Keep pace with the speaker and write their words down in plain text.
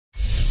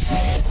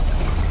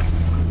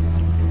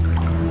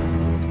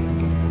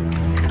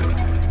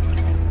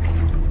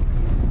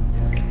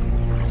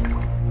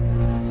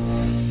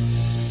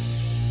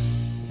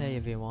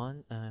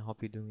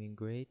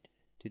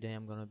Today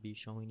I'm gonna be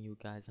showing you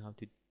guys how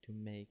to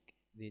make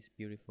this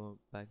beautiful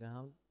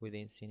background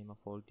within Cinema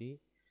 4D,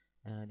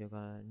 and you're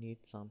gonna need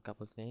some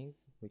couple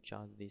things, which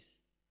are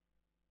this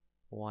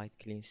white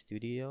clean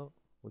studio,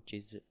 which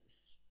is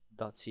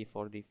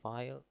 .c4d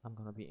file I'm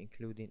gonna be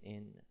including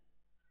in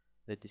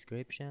the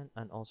description,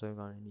 and also you're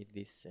gonna need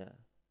this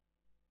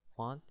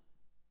font.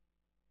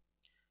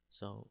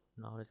 So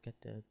now let's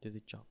get to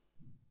the job.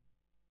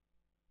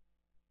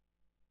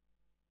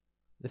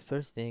 The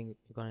first thing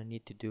you're gonna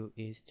need to do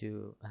is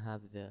to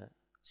have the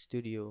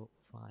studio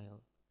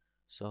file.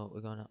 So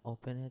we're gonna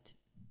open it,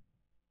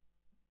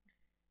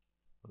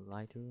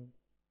 Lightroom.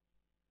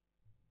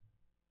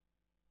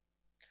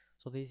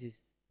 So this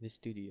is the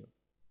studio,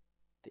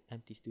 the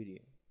empty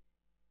studio.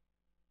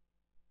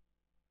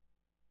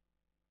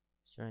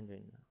 It's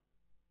rendering now.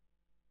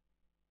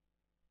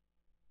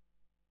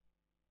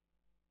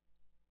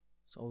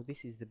 So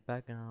this is the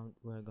background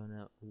we're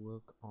gonna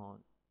work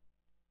on.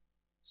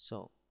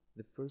 So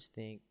the first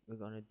thing we're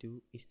gonna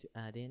do is to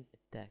add in a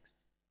text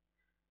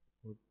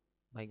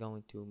by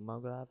going to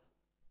MoGraph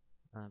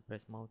and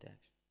press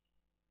MoText.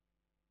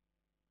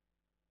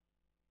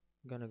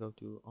 I'm gonna go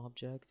to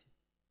Object,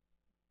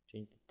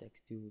 change the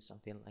text to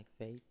something like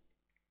fade,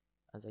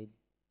 as I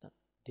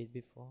did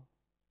before.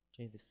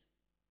 Change the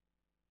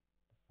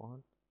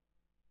font.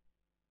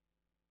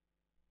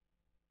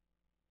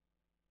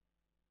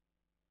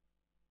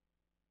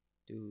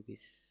 Do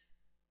this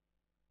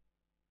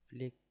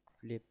flip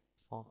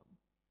font.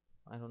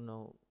 I don't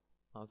know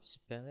how to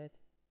spell it.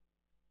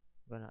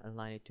 I'm gonna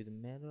align it to the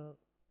middle.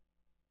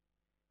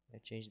 I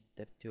change the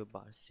depth to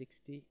about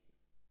 60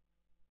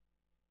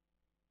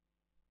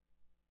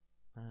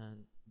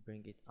 and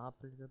bring it up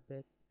a little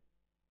bit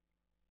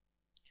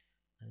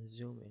and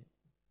zoom in,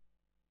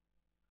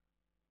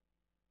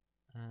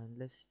 and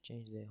let's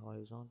change the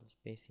horizontal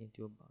spacing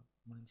to about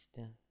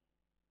 -10.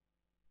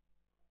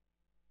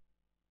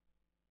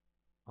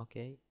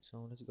 Okay,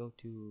 so let's go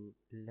to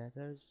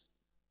letters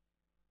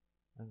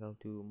and go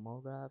to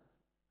MoGraph,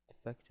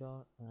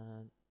 Effector,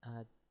 and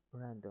add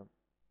random.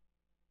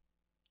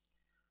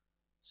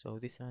 So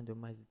this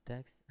randomizes the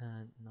text,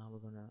 and now we're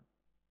gonna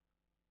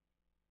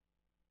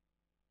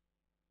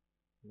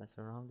mess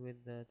around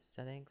with the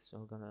settings. So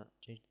we're gonna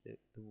change the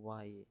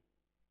Y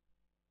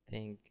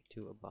thing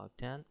to about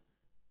 10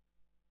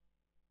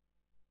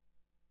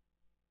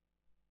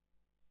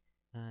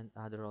 and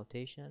add a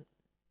rotation.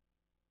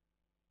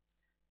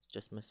 Let's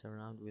just mess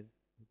around with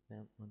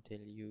them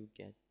until you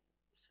get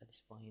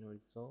satisfying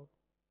result.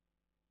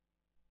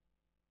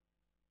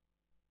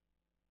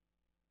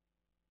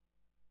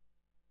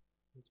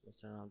 Let's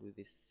mess around with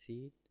this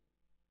seed.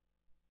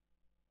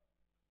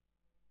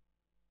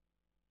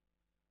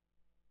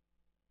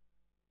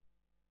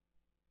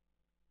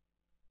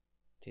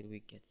 Till we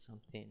get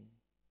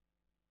something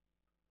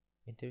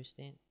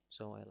interesting.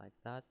 So I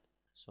like that.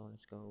 So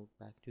let's go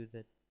back to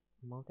the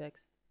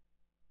MoText,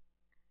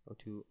 go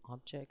to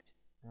Object,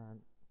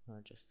 and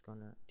I'm just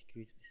gonna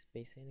decrease the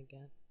spacing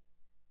again.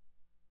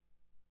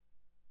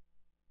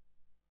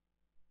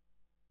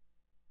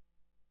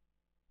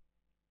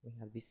 We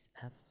have this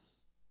F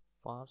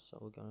far, so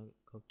we're gonna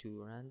go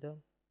to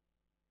random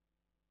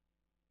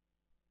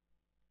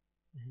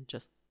and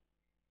just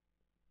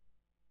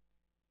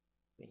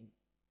bring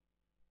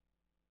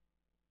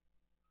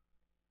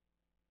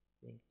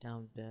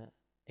down the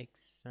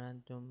X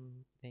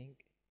random thing.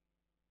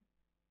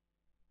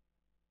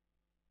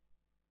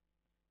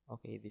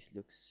 Okay, this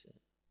looks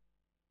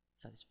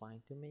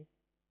satisfying to me.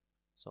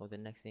 So the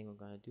next thing we're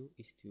gonna do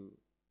is to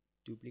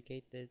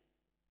duplicate the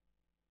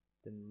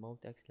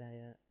MoText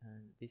layer,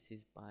 and this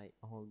is by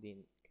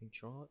holding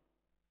Control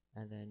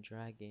and then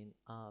dragging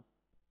up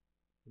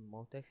the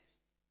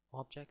MoText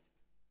object.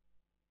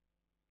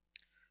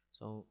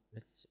 So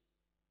let's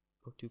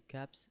go to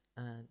caps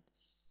and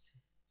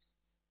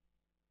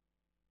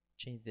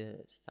change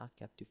the start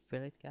cap to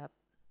fillet cap.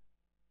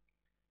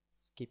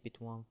 Skip it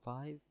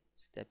 1.5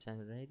 steps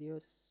and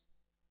radius,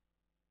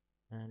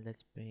 and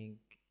let's bring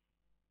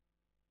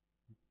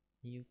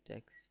new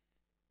text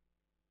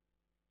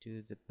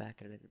to the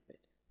back a little bit.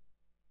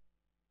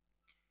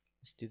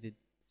 Let's do the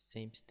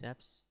same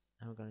steps,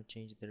 and we're gonna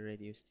change the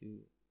radius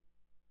to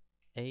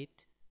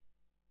 8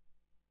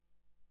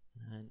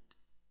 and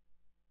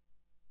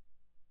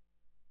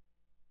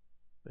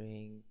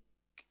bring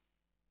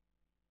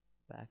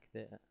back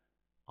the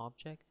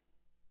object.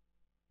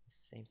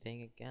 Same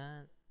thing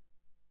again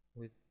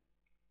with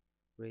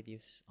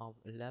radius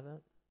of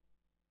 11.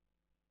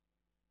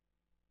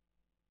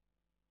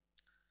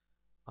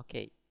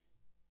 Okay,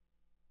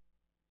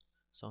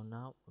 so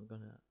now we're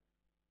gonna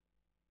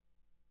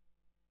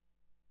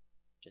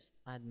just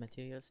add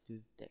materials to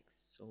the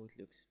text so it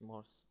looks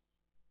more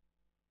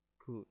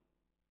cool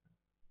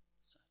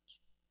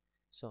such.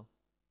 So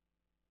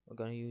we're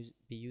gonna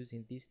be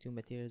using these two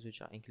materials,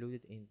 which are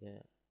included in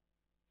the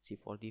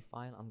C4D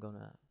file I'm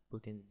gonna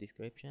put in the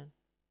description.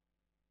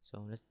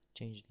 So let's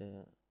change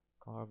the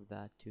color of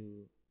that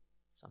to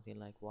something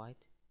like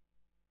white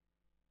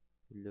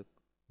to look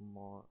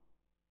more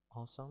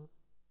awesome.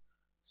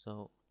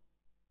 So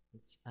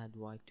let's add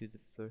white to the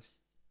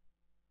first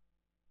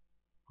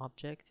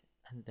object,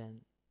 and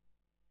then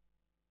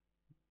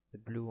the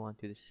blue one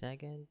to the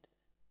second,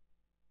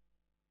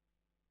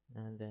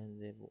 and then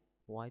the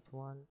white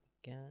one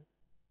again,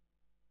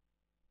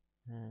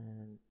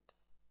 and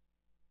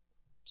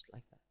just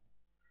like that.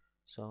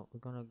 So we're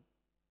gonna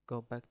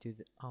go back to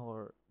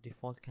our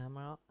default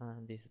camera,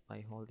 and this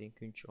by holding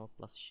Ctrl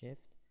plus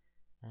Shift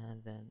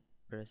and then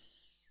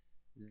press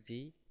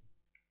Z.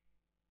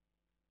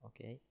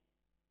 Okay,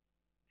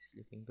 it's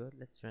looking good.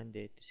 Let's render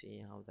it to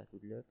see how that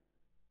would look.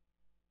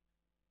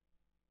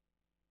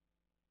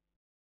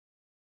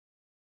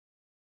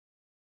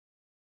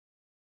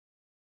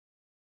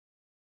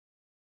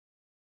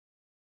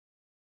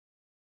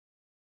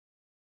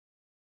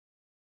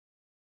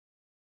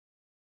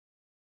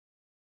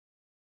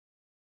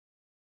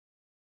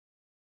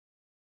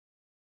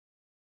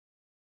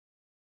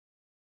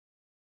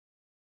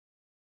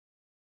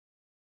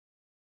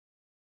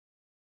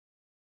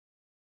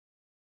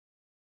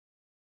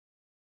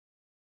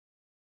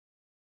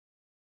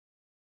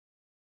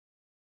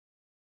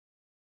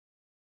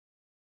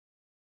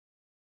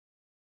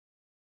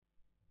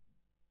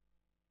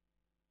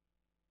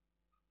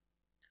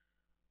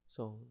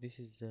 So this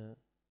is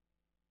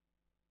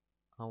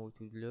how it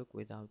would look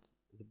without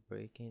the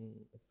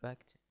breaking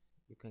effect.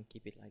 You can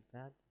keep it like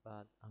that,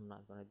 but I'm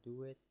not gonna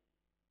do it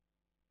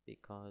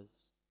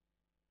because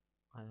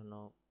I don't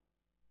know.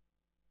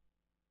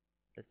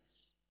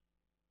 Let's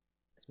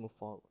move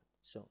forward.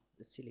 So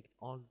let's select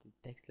all the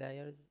text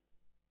layers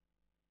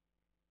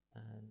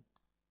and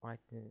right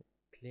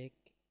click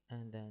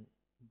and then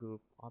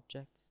group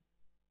objects.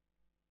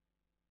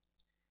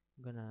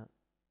 I'm gonna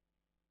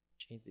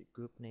change the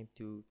group name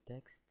to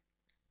text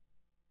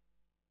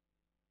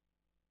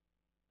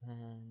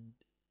and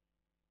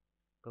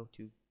go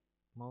to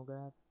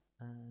MoGraph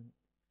and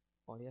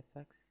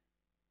polyFX.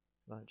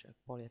 I'm gonna drag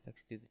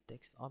polyFX to the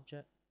text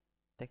object,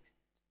 text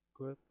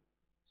group,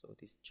 so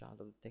it is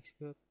child of the text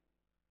group.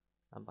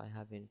 And by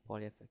having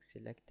polyFX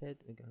selected,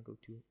 we're gonna go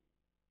to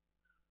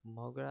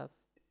MoGraph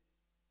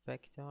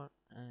Effector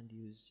and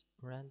use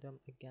random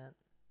again.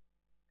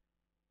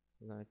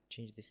 I'm gonna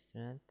change the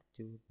strength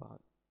to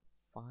about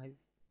 5.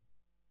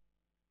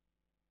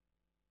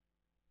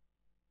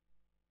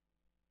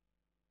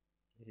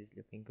 This is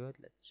looking good.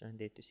 Let's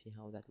render it to see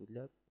how that would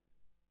look.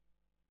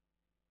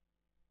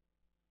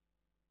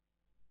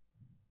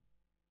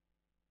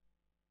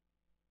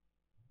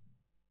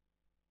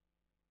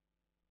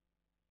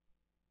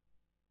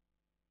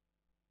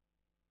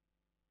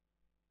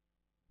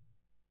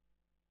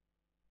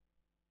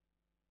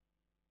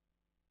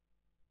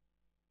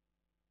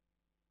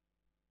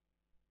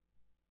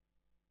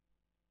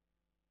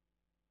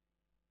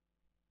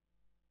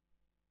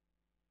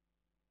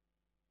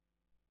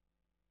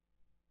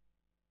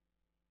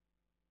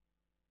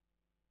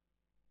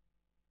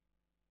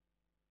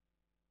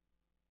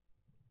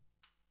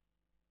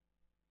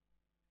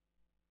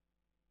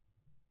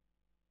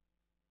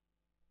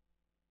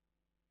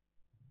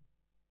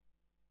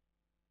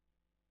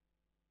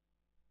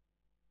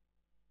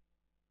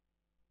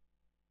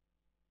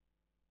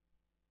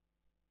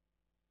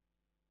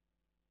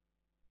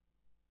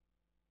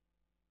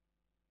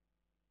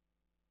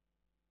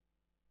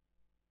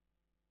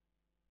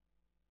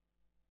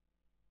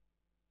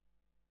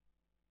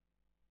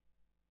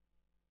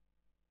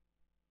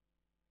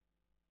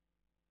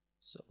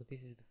 So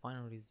this is the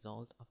final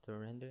result after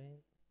rendering,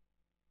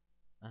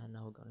 and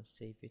now we're gonna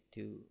save it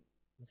to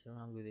mess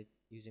around with it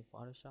using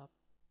Photoshop.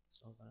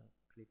 So I'm gonna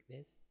click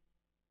this.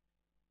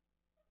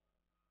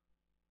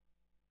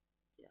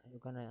 Yeah, you're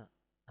gonna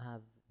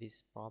have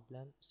this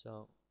problem,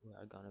 so we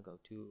are gonna go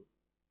to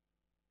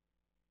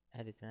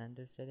edit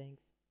render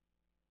settings,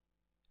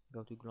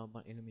 go to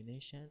global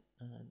illumination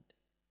and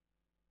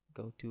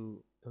go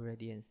to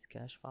radiance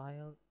cache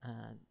file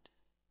and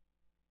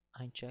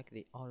uncheck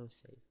the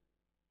autosave.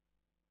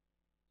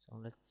 So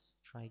let's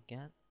try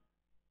again.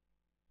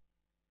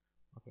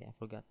 Okay, I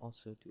forgot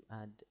also to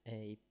add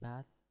a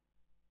path.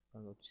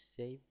 I'm gonna go to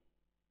save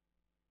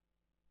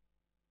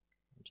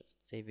and just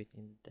save it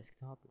in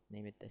desktop. Let's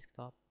name it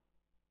desktop.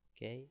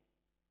 Okay,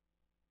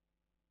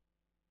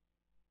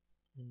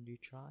 and you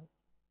try,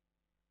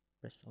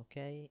 press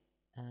OK,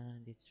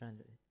 and it's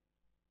rendered.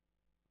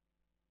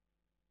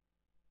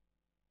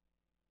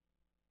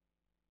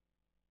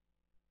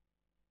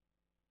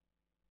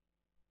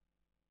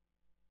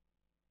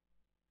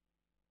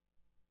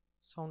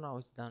 So now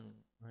it's done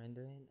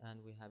rendering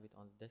and we have it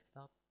on the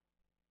desktop.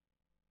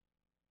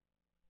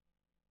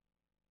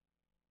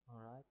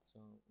 Alright, so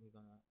we're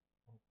gonna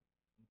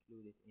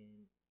include it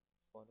in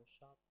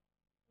Photoshop.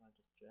 I'll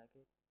just drag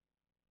it.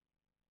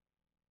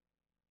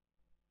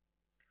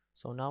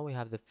 So now we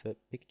have the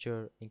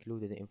picture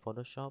included in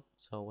Photoshop.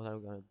 So what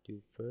I'm gonna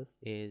do first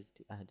is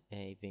to add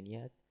a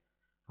vignette.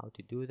 How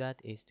to do that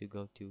is to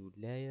go to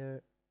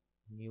layer,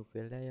 new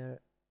fill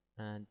layer,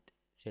 and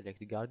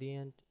select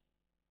gradient.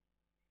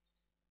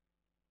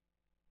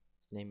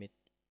 Let's name it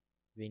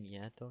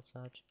vignette or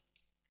such.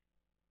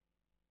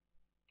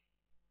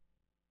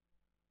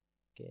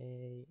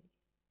 okay.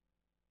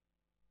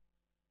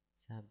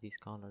 Let's have these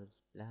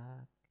colors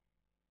black.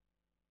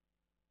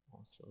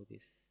 Also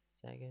this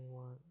second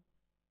one.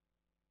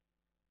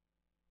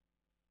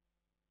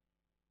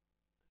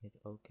 Hit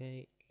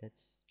okay.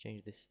 Let's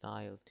change the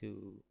style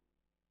to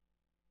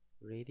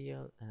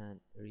radial and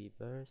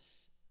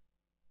reverse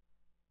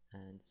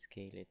and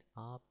scale it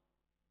up.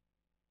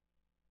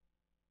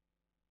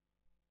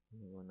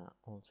 We wanna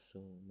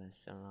also mess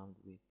around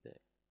with the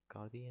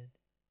gradient.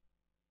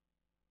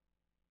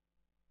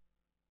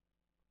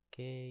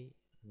 Okay,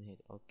 and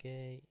hit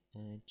okay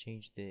and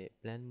change the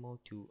blend mode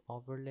to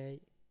overlay.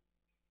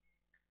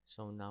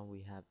 So now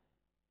we have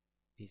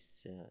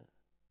this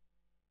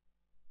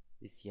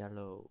this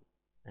yellow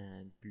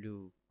and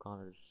blue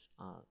colors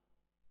are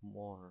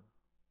more,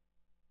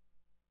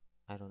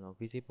 I don't know,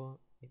 visible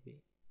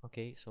maybe.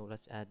 Okay, so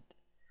let's add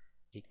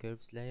a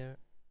curves layer.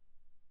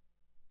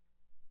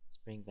 Let's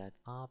bring that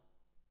up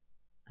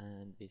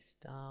and this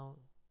down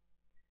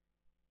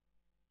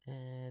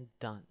and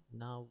done.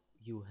 Now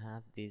you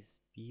have this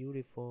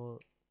beautiful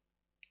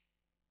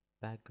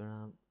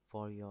background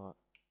for your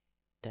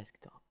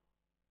desktop.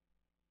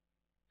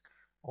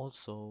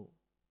 Also,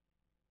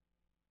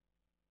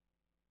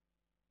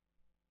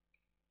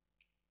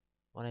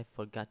 what I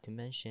forgot to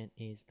mention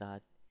is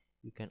that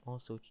you can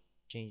also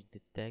change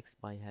the text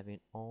by having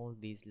all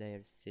these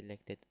layers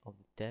selected of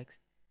the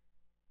text,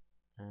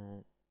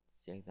 and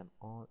select them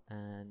all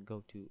and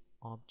go to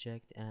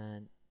object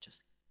and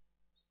just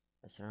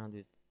mess around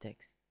with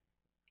text,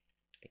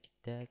 make it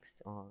text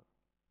or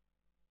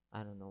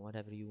I don't know,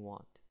 whatever you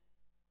want.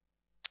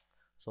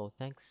 So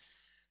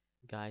thanks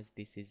guys,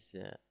 this is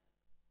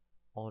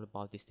all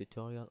about this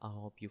tutorial. I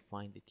hope you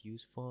find it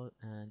useful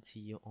and see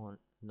you on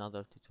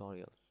another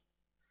tutorials.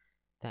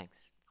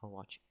 Thanks for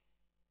watching.